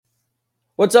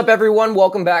What's up, everyone?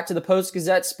 Welcome back to the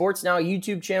Post-Gazette Sports Now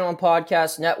YouTube channel and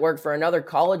podcast network for another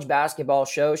college basketball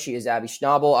show. She is Abby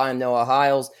Schnabel. I am Noah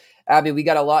Hiles. Abby, we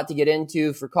got a lot to get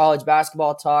into for college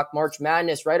basketball talk. March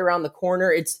Madness right around the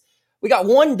corner. We got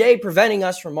 1 day preventing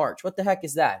us from March. What the heck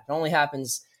is that? It only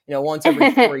happens, once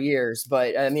every 4 years.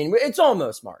 But I mean, it's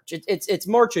almost March. It's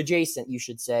March adjacent, you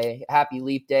should say. Happy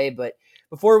Leap Day. But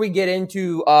before we get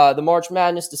into the March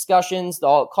Madness discussions,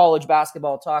 the college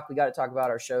basketball talk, we got to talk about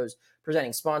our show's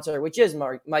presenting sponsor, which is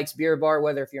Mike's Beer Bar.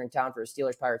 Whether if you're in town for a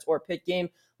Steelers, Pirates, or Pitt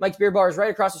game, Mike's Beer Bar is right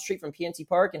across the street from PNC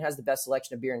Park and has the best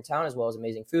selection of beer in town, as well as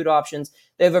amazing food options.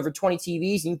 They have over 20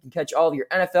 TVs, and you can catch all of your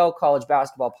NFL, college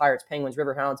basketball, Pirates, Penguins,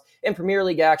 Riverhounds, and Premier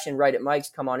League action right at Mike's.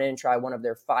 Come on in and try one of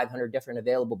their 500 different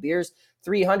available beers,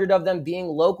 300 of them being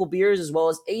local beers, as well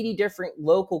as 80 different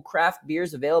local craft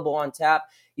beers available on tap.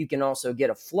 You can also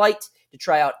get a flight to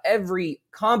try out every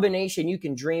combination you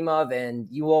can dream of, and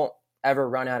you won't ever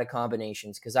run out of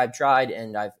combinations, because I've tried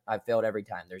and I've failed every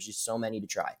time. There's just so many to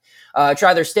try.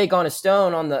 Try their steak on a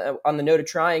stone on the note of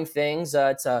trying things.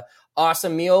 It's a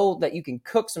awesome meal that you can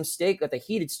cook some steak with a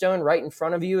heated stone right in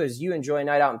front of you as you enjoy a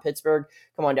night out in Pittsburgh.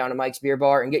 Come on down to Mike's Beer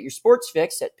Bar and get your sports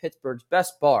fix at Pittsburgh's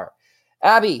best bar.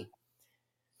 Abby,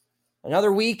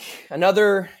 another week,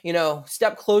 another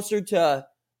step closer to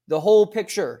the whole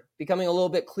picture becoming a little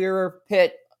bit clearer.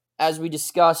 Pitt, as we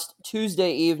discussed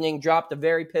Tuesday evening, dropped a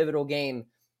very pivotal game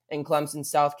in Clemson,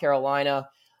 South Carolina.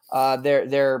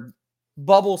 Their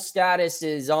bubble status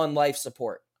is on life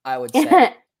support, I would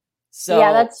say. So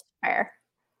yeah, that's fair.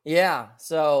 Yeah.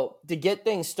 So to get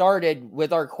things started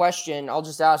with our question, I'll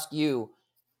just ask you,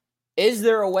 is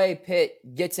there a way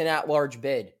Pitt gets an at-large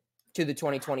bid to the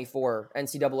 2024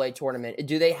 NCAA tournament?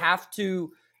 Do they have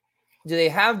to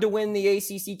win the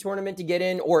ACC tournament to get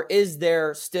in, or is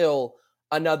there still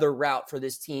another route for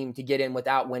this team to get in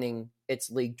without winning its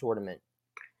league tournament?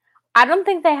 I don't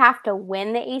think they have to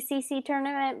win the ACC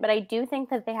tournament, but I do think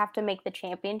that they have to make the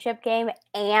championship game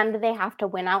and they have to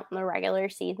win out in the regular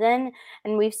season.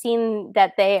 And we've seen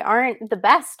that they aren't the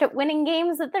best at winning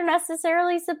games that they're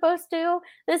necessarily supposed to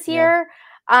this year.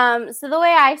 So the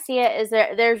way I see it is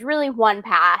there's really one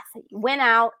path. Win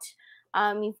out.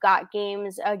 You've got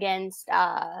games against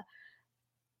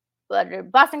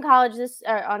Boston College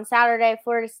on Saturday,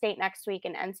 Florida State next week,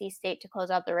 and NC State to close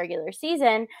out the regular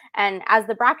season. And as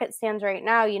the bracket stands right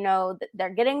now, they're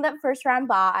getting that first round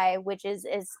bye, which is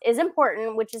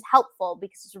important, which is helpful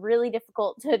because it's really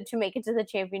difficult to make it to the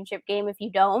championship game if you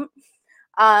don't.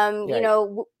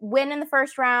 Win in the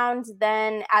first round.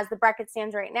 Then as the bracket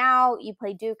stands right now, you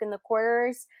play Duke in the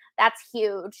quarters. That's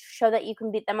huge. Show that you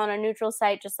can beat them on a neutral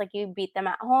site, just like you beat them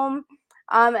at home.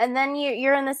 And then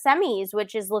you're in the semis,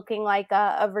 which is looking like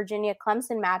a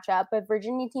Virginia-Clemson matchup. A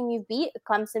Virginia team you beat, a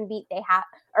Clemson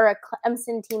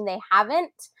team they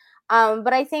haven't.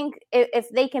 But I think if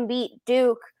they can beat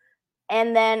Duke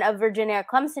and then a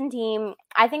Virginia-Clemson team,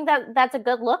 I think that's a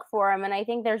good look for them. And I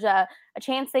think there's a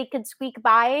chance they could squeak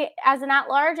by as an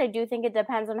at-large. I do think it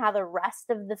depends on how the rest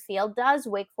of the field does.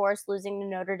 Wake Forest losing to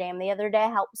Notre Dame the other day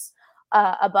helps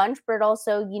a bunch, but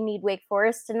also you need Wake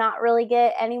Forest to not really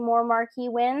get any more marquee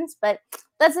wins. But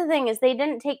that's the thing, is they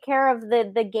didn't take care of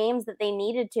the games that they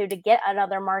needed to get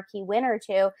another marquee win or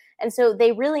two. And so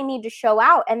they really need to show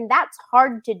out. And that's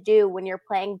hard to do when you're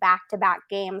playing back-to-back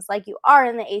games like you are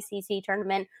in the ACC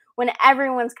tournament, when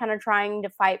everyone's kind of trying to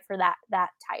fight for that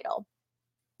title.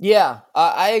 Yeah,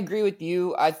 I agree with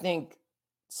you. I think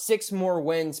 6 more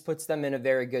wins puts them in a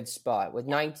very good spot with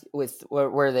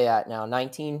where are they at now?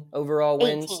 19 overall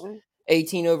wins,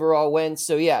 18 overall wins.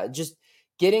 So yeah, just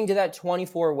getting to that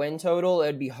 24 win total,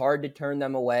 it'd be hard to turn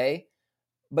them away,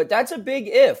 but that's a big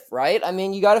if, right? I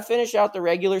mean, you got to finish out the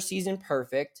regular season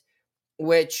perfect,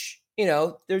 which,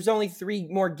 there's only 3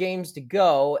 more games to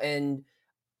go. And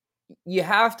you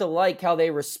have to like how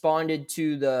they responded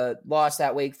to the loss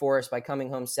at Wake Forest by coming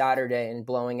home Saturday and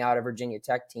blowing out a Virginia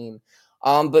Tech team.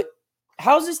 But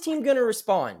how's this team going to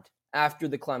respond after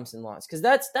the Clemson loss? Because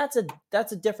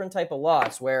that's a different type of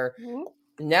loss where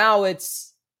now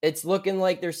it's looking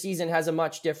like their season has a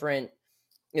much different,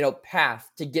 path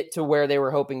to get to where they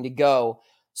were hoping to go.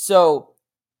 So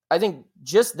I think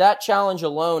just that challenge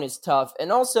alone is tough.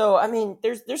 And also, I mean,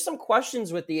 there's some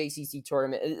questions with the ACC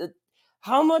tournament.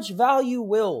 How much value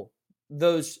will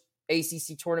those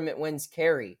ACC tournament wins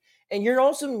carry? And you're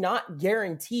also not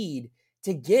guaranteed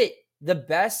to get the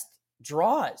best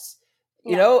draws.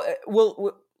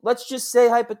 Let's just say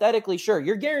hypothetically, sure,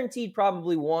 you're guaranteed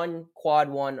probably one quad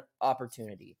one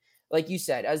opportunity. Like you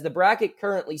said, as the bracket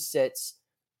currently sits,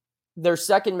 their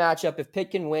second matchup, if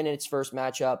Pitt can win in its first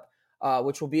matchup,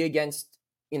 which will be against,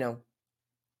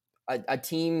 a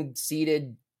team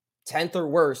seeded 10th or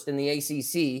worst in the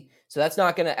ACC. So that's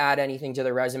not going to add anything to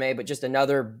their resume, but just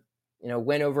another,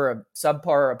 win over a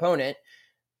subpar opponent.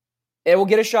 It will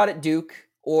get a shot at Duke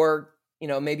or,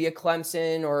 maybe a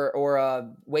Clemson or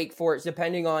a Wake Forest,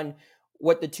 depending on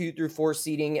what the 2 through 4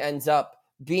 seeding ends up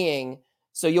being.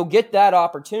 So you'll get that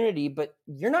opportunity, but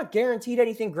you're not guaranteed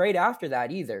anything great after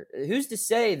that either. Who's to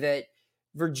say that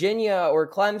Virginia or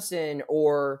Clemson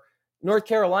or North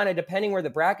Carolina, depending where the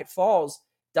bracket falls,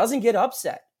 doesn't get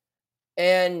upset?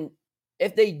 And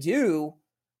if they do,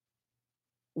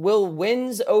 will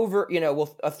wins over,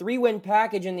 will a 3-win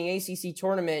package in the ACC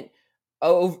tournament,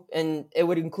 and it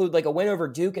would include like a win over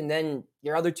Duke and then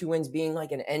your other 2 wins being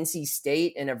like an NC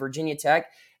State and a Virginia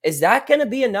Tech, is that going to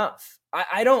be enough?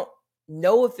 I don't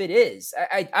know if it is.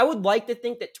 I would like to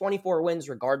think that 24 wins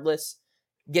regardless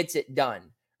gets it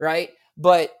done, right?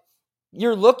 But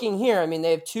you're looking here, I mean,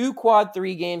 they have 2 quad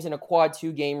 3 games and a quad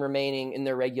 2 game remaining in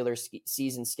their regular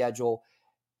season schedule.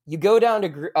 You go down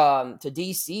to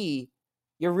DC,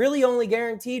 you're really only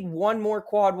guaranteed 1 more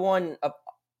quad 1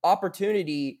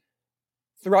 opportunity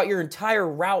throughout your entire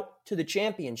route to the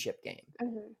championship game.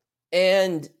 Mm-hmm.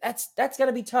 And that's got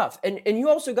to be tough. And you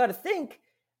also got to think,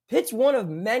 Pitt's one of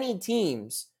many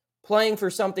teams playing for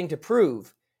something to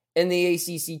prove in the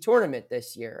ACC tournament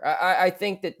this year. I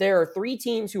think that there are 3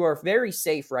 teams who are very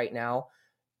safe right now,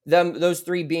 those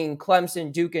 3 being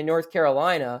Clemson, Duke, and North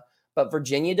Carolina. But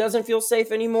Virginia doesn't feel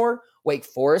safe anymore. Wake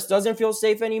Forest doesn't feel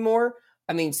safe anymore.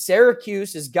 I mean,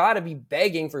 Syracuse has got to be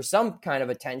begging for some kind of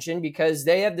attention because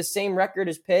they have the same record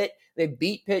as Pitt. They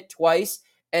beat Pitt twice,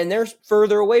 and they're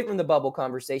further away from the bubble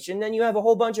conversation. Then you have a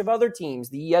whole bunch of other teams,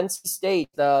 the NC State,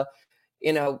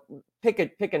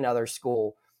 pick another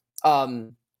school,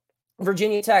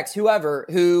 Virginia Tech, whoever,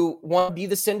 who want to be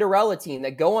the Cinderella team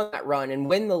that go on that run and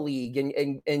win the league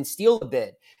and steal the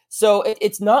bid. So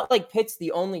it's not like Pitt's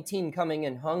the only team coming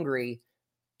in hungry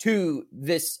to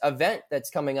this event that's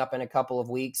coming up in a couple of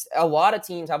weeks. A lot of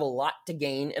teams have a lot to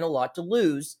gain and a lot to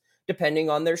lose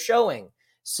depending on their showing.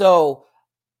 So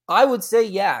I would say,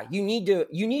 yeah, you need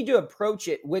to approach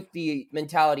it with the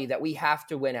mentality that we have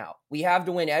to win out. We have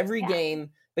to win every game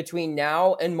between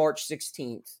now and March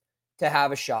 16th to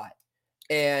have a shot.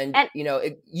 And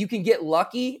you can get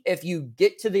lucky if you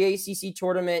get to the ACC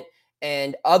tournament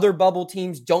and other bubble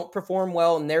teams don't perform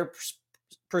well in their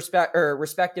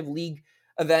respective league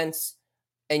events,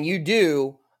 and you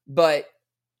do, but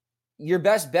your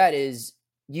best bet is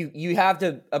you have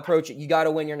to approach it. You got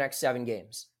to win your next 7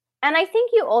 games. And I think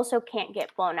you also can't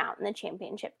get blown out in the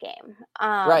championship game.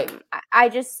 Right. I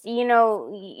just,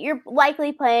 you're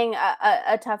likely playing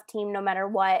a tough team no matter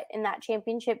what in that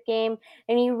championship game,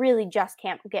 and you really just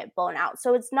can't get blown out.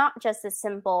 So it's not just as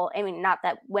simple. I mean, not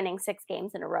that winning 6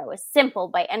 games in a row is simple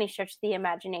by any stretch of the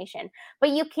imagination, but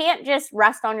you can't just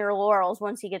rest on your laurels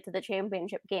once you get to the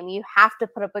championship game. You have to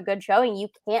put up a good showing. You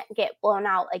can't get blown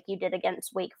out like you did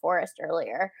against Wake Forest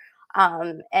earlier.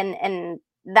 And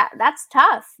that's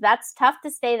tough. That's tough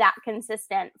to stay that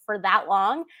consistent for that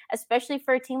long, especially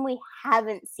for a team we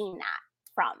haven't seen that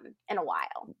from in a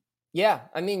while. Yeah,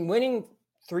 I mean, winning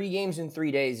 3 games in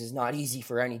 3 days is not easy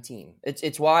for any team.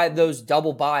 It's why those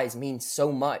double byes mean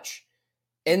so much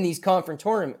in these conference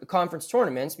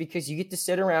tournaments, because you get to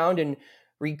sit around and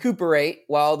recuperate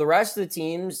while the rest of the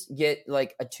teams get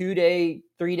like a 2-day,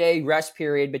 3-day rest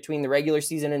period between the regular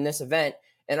season and this event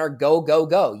and are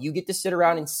go. You get to sit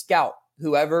around and scout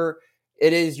whoever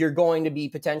it is you're going to be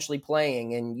potentially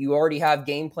playing, and you already have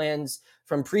game plans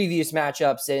from previous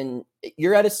matchups, and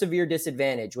you're at a severe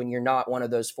disadvantage when you're not one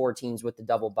of those 4 teams with the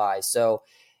double byes. So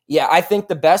yeah, I think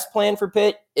the best plan for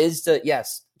Pitt is to,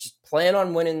 just plan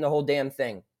on winning the whole damn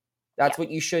thing. That's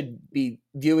what you should be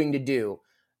viewing to do.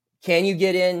 Can you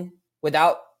get in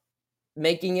without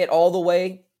making it all the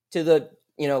way to the,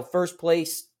 first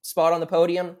place spot on the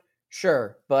podium?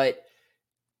 Sure. But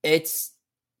it's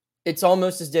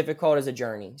almost as difficult as a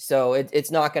journey. So it's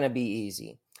not going to be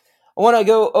easy. I want to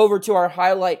go over to our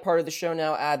highlight part of the show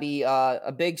now, Abby.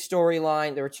 A big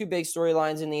storyline. There were 2 big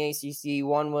storylines in the ACC.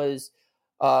 One was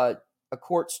a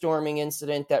court storming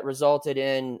incident that resulted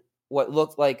in what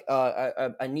looked like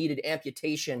a needed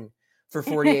amputation for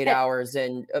 48 hours.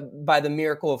 And by the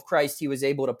miracle of Christ, he was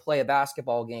able to play a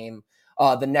basketball game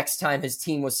the next time his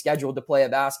team was scheduled to play a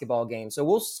basketball game. So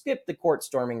we'll skip the court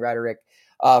storming rhetoric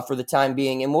for the time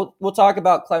being. And we'll talk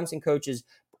about Clemson coaches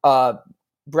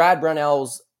Brad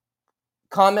Brownell's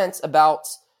comments about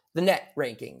the net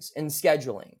rankings and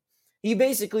scheduling. He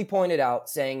basically pointed out,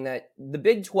 saying that the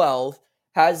Big 12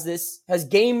 has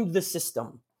gamed the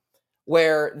system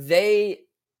where they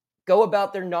go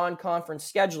about their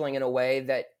non-conference scheduling in a way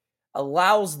that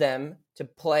allows them to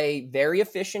play very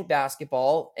efficient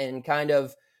basketball and kind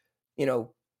of,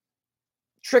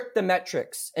 trick the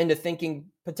metrics into thinking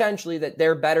potentially that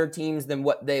they're better teams than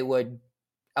what they would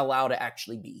allow to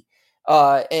actually be.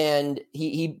 And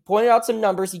he pointed out some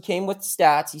numbers. He came with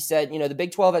stats. He said, the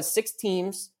Big 12 has 6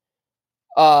 teams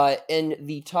in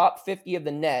the top 50 of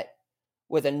the net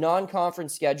with a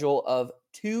non-conference schedule of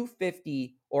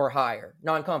 250 or higher,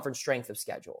 non-conference strength of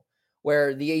schedule,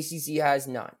 where the ACC has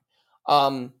none.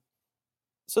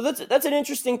 So that's an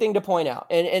interesting thing to point out.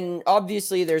 And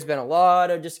obviously there's been a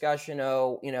lot of discussion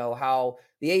how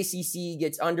the ACC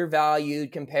gets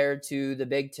undervalued compared to the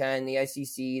Big 10, the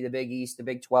SEC, the Big East, the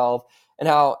Big 12, and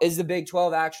how is the Big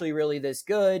 12 actually really this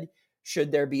good?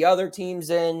 Should there be other teams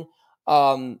in?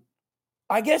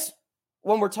 I guess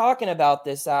when we're talking about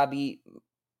this, Abby,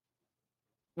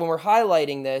 when we're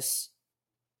highlighting this,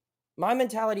 my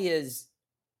mentality is,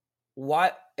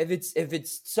 why, if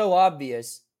it's so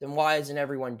obvious, then why isn't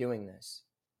everyone doing this?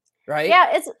 Right?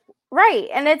 Yeah, it's right.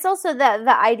 And it's also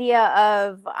the idea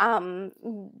of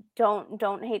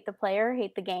don't hate the player,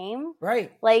 hate the game.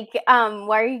 Right. Like,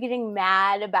 why are you getting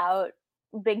mad about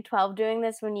Big 12 doing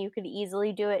this when you could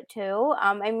easily do it too?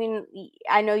 I mean,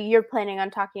 I know you're planning on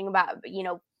talking about,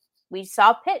 we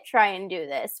saw Pitt try and do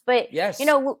this, but yes,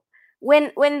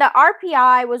 when the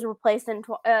RPI was replaced in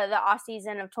the off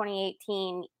season of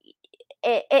 2018,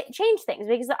 it changed things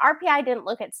because the RPI didn't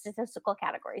look at statistical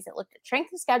categories. It looked at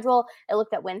strength of schedule. It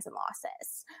looked at wins and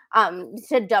losses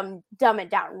to dumb it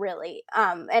down really.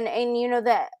 And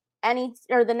the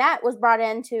net was brought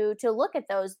in to look at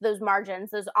those margins,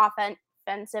 those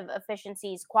offensive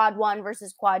efficiencies, quad 1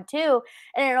 versus quad 2.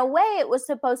 And in a way, it was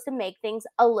supposed to make things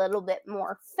a little bit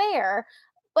more fair.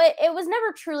 But it was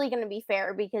never truly going to be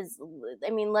fair because, I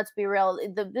mean, let's be real,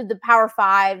 the Power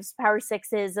 5s, Power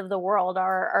 6s of the world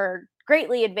are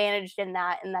greatly advantaged in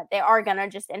that they are going to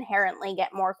just inherently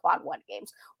get more quad 1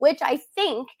 games, which I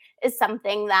think is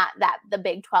something that the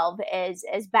Big 12 is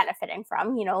benefiting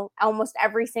from. Almost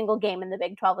every single game in the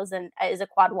Big 12 is a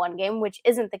quad 1 game, which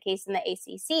isn't the case in the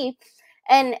ACC.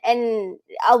 And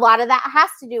a lot of that has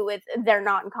to do with their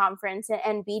non-conference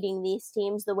and beating these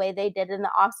teams the way they did in the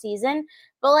off season.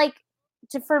 But like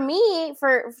to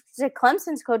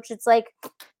Clemson's coach, it's like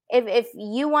if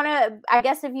you want to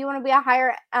be a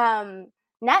higher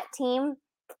net team,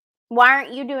 why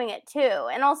aren't you doing it too?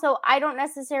 And also, I don't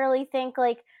necessarily think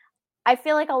I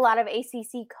feel like a lot of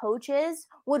ACC coaches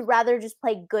would rather just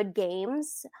play good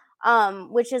games.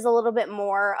 Which is a little bit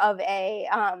more of a,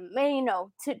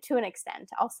 to an extent,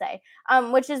 I'll say,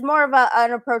 which is more of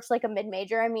an approach like a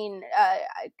mid-major. I mean,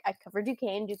 I covered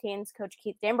Duquesne. Duquesne's coach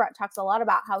Keith Dambrot talks a lot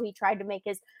about how he tried to make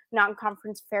his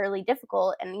non-conference fairly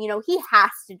difficult. And, he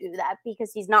has to do that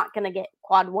because he's not going to get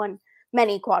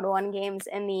many quad 1 games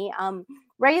in the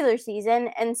regular season.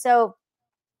 And so,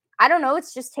 I don't know.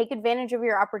 It's just take advantage of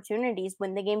your opportunities.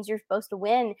 Win the games you're supposed to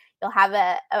win. You'll have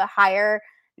a higher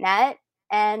net.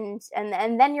 And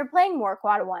then you're playing more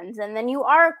quad 1s, and then you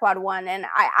are a quad 1. And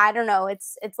I don't know.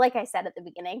 It's like I said at the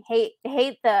beginning, hate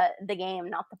the game,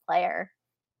 not the player.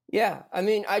 Yeah, I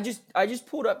mean, I just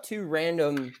pulled up 2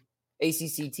 random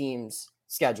ACC teams'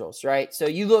 schedules, right? So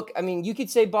you look, I mean, you could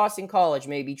say Boston College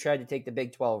maybe tried to take the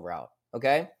Big 12 route,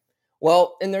 okay?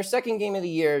 Well, in their second game of the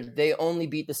year, they only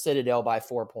beat the Citadel by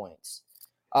 4 points.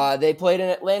 They played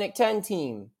an Atlantic 10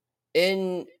 team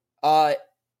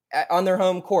on their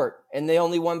home court, and they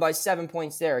only won by 7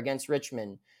 points there against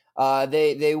Richmond.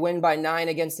 They win by 9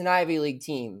 against an Ivy League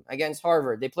team against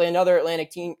Harvard. They play another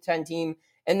Atlantic 10 team,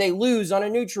 and they lose on a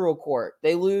neutral court.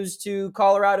 They lose to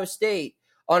Colorado State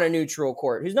on a neutral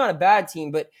court, who's not a bad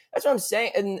team, but that's what I'm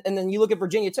saying. And then you look at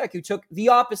Virginia Tech, who took the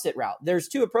opposite route. There's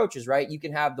 2 approaches, right? You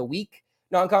can have the weak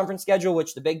non-conference schedule,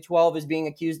 which the Big 12 is being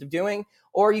accused of doing,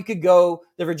 or you could go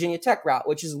the Virginia Tech route,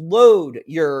 which is load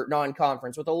your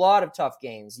non-conference with a lot of tough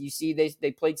games. You see,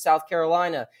 they played South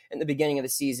Carolina in the beginning of the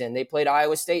season. They played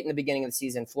Iowa State in the beginning of the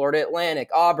season, Florida Atlantic,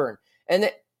 Auburn, and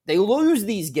they lose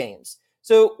these games.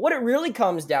 So what it really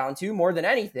comes down to more than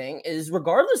anything is,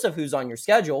 regardless of who's on your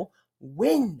schedule,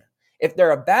 win. If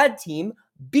they're a bad team,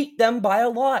 beat them by a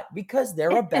lot because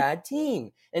they're a bad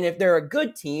team. And if they're a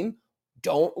good team,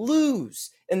 don't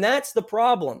lose. And that's the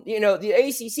problem. The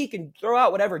ACC can throw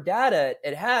out whatever data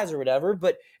it has or whatever,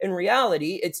 but in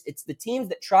reality, it's the teams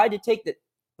that tried to take the,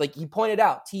 like you pointed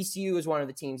out, TCU is one of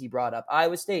the teams he brought up.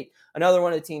 Iowa State, another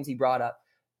one of the teams he brought up.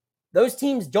 Those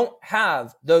teams don't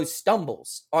have those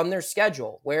stumbles on their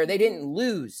schedule where they didn't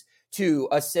lose to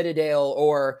a Citadel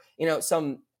or,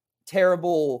 some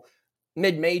terrible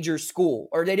mid-major school,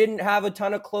 or they didn't have a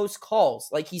ton of close calls.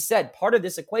 Like he said, part of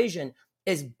this equation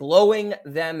is blowing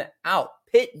them out.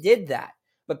 Pitt did that,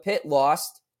 but Pitt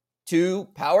lost to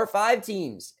Power 5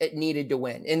 teams it needed to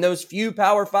win. In those few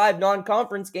Power 5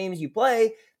 non-conference games you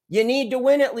play, you need to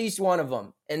win at least one of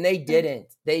them. And they didn't.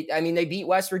 They beat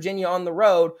West Virginia on the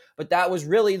road, but that was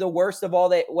really the worst of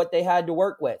all what they had to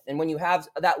work with. And when you have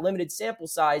that limited sample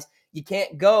size, you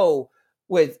can't go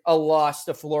with a loss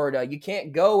to Florida. You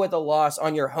can't go with a loss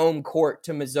on your home court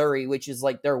to Missouri, which is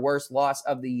like their worst loss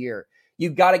of the year.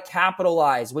 You've got to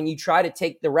capitalize when you try to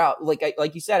take the route.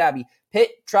 Like you said, Abby,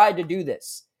 Pitt tried to do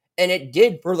this, and it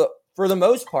did for the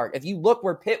most part. If you look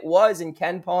where Pitt was in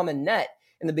Ken Palm and net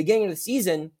in the beginning of the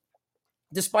season,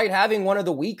 despite having one of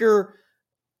the weaker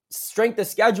strength of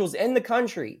schedules in the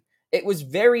country, it was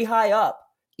very high up,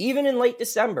 even in late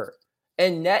December.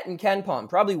 And net and Ken Palm,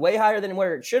 probably way higher than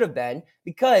where it should have been,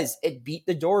 because it beat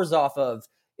the doors off of,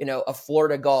 a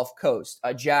Florida Gulf Coast,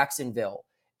 a Jacksonville.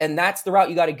 And that's the route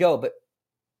you got to go. But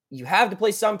you have to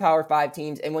play some Power 5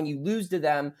 teams. And when you lose to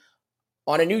them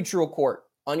on a neutral court,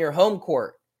 on your home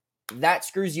court, that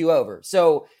screws you over.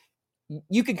 So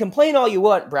you can complain all you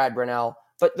want, Brad Brunell,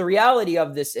 but the reality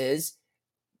of this is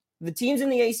the teams in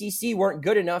the ACC weren't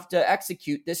good enough to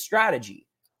execute this strategy.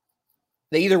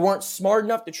 They either weren't smart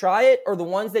enough to try it, or the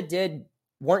ones that did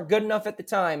weren't good enough at the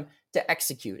time to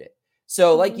execute it.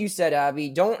 So like you said, Abby,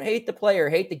 don't hate the player,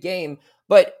 hate the game,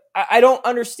 but I don't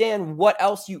understand what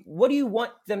do you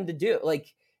want them to do?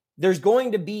 Like, there's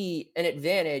going to be an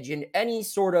advantage in any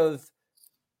sort of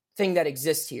thing that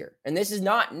exists here. And this is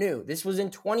not new. This was in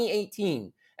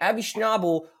 2018. Abby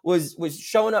Schnabel was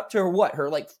showing up to her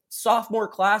like sophomore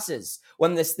classes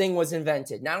when this thing was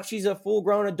invented. Now she's a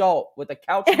full-grown adult with a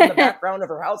couch in the background of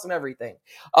her house and everything.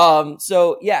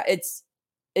 So yeah, it's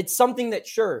something that,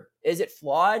 sure, is it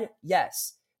flawed?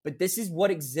 Yes. But this is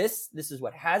what exists. This is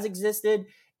what has existed.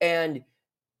 And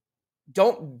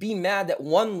don't be mad that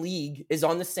one league is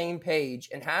on the same page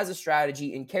and has a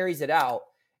strategy and carries it out,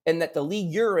 and that the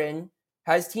league you're in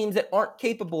has teams that aren't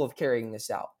capable of carrying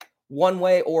this out one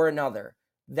way or another.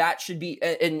 That should be,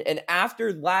 and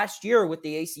after last year with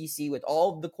the ACC, with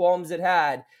all of the qualms it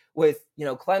had with,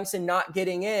 Clemson not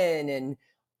getting in, and,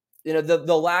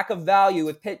 the lack of value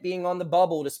with Pitt being on the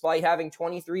bubble despite having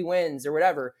 23 wins or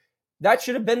whatever, that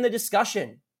should have been the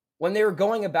discussion when they were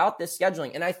going about this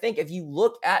scheduling. And I think if you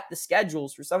look at the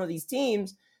schedules for some of these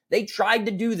teams, they tried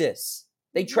to do this.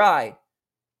 They tried,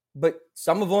 but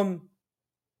some of them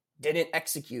didn't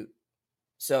execute.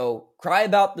 So cry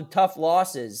about the tough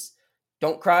losses.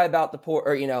 Don't cry about the poor,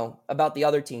 or, about the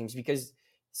other teams, because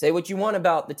say what you want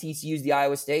about the TCUs, the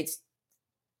Iowa States.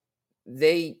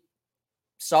 They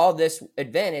saw this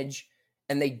advantage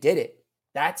and they did it.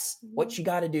 That's what you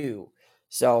got to do.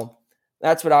 So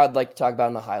that's what I would like to talk about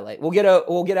in the highlight. We'll get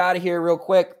out of here real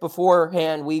quick.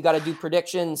 Beforehand, we got to do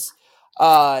predictions.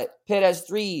 Pitt has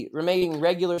 3 remaining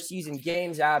regular season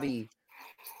games, Abby.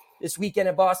 This weekend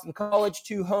at Boston College,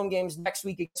 2 home games next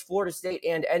week against Florida State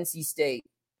and NC State.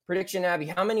 Prediction, Abby,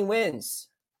 how many wins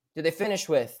do they finish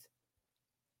with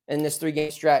in this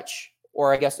 3-game stretch,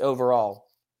 or I guess overall?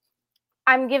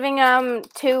 I'm giving them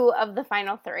 2 of the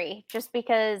final 3, just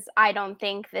because I don't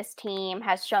think this team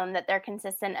has shown that they're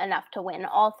consistent enough to win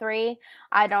all 3.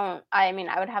 I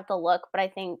would have to look, but I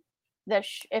think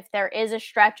if there is a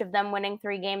stretch of them winning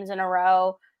 3 games in a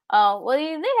row,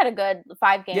 they had a good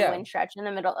 5-game win stretch in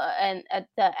the middle and at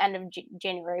the end of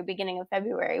January, beginning of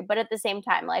February. But at the same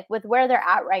time, like with where they're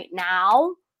at right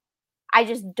now, I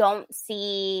just don't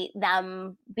see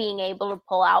them being able to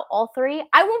pull out all 3.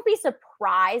 I won't be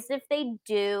surprised if they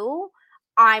do.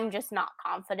 I'm just not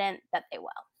confident that they will.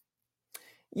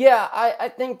 Yeah, I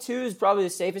think 2 is probably the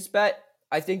safest bet.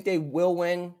 I think they will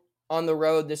win on the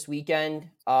road this weekend.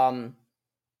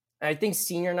 I think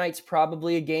senior night's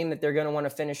probably a game that they're going to want to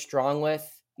finish strong with,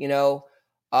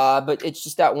 but it's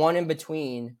just that one in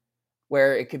between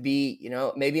where it could be,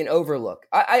 maybe an overlook.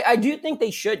 I do think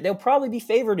they'll probably be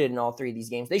favored in all 3 of these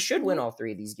games. They should win all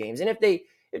 3 of these games. And if they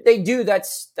do,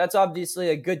 that's obviously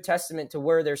a good testament to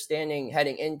where they're standing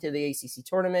heading into the ACC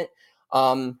tournament.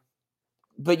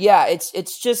 But yeah, it's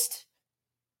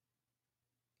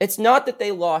not that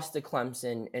they lost to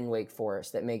Clemson and Wake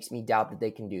Forest that makes me doubt that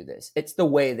they can do this. It's the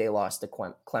way they lost to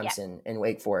Clemson and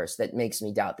Wake Forest that makes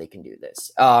me doubt they can do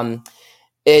this.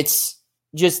 It's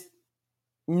just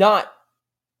not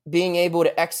being able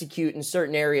to execute in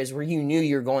certain areas where you knew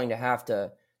you're going to have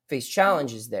to face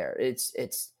challenges there.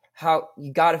 It's how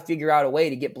you got to figure out a way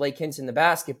to get Blake Hinson the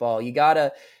basketball. You got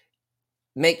to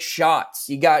make shots.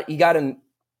 You got to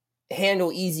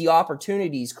handle easy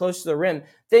opportunities close to the rim,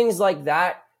 things like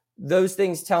that. Those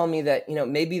things tell me that,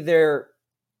 maybe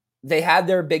they had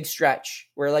their big stretch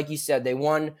where, like you said, they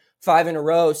won 5 in a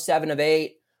row, 7 of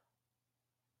 8,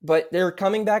 but they're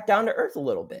coming back down to earth a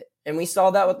little bit. And we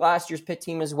saw that with last year's Pitt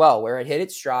team as well, where it hit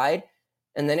its stride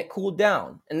and then it cooled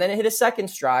down. And then it hit a second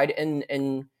stride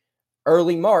in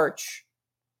early March,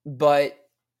 but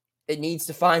it needs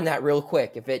to find that real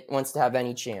quick if it wants to have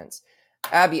any chance.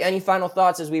 Abby, any final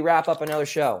thoughts as we wrap up another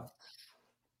show?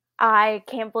 I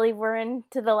can't believe we're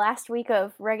into the last week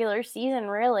of regular season,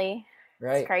 really.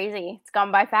 Right. It's crazy. It's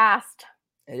gone by fast.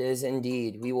 It is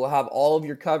indeed. We will have all of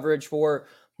your coverage for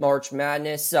March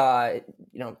Madness,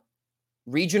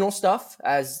 regional stuff.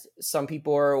 As some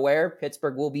people are aware,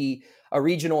 Pittsburgh will be a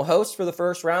regional host for the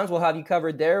first rounds. We'll have you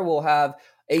covered there. We'll have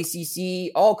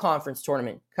ACC all-conference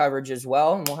tournament coverage as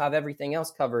well, and we'll have everything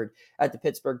else covered at the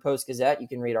Pittsburgh Post-Gazette. You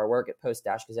can read our work at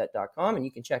post-gazette.com, and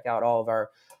you can check out all of our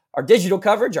digital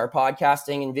coverage, our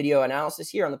podcasting and video analysis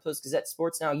here on the Post-Gazette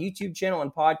Sports Now YouTube channel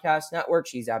and podcast network.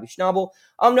 She's Abby Schnabel.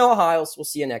 I'm Noah Hiles. We'll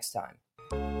see you next time.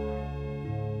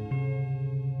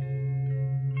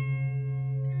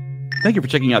 Thank you for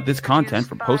checking out this content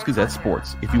from Post-Gazette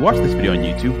Sports. If you watch this video on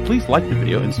YouTube, please like the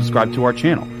video and subscribe to our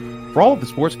channel. For all of the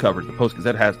sports coverage the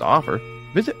Post-Gazette has to offer,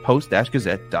 visit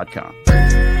post-gazette.com.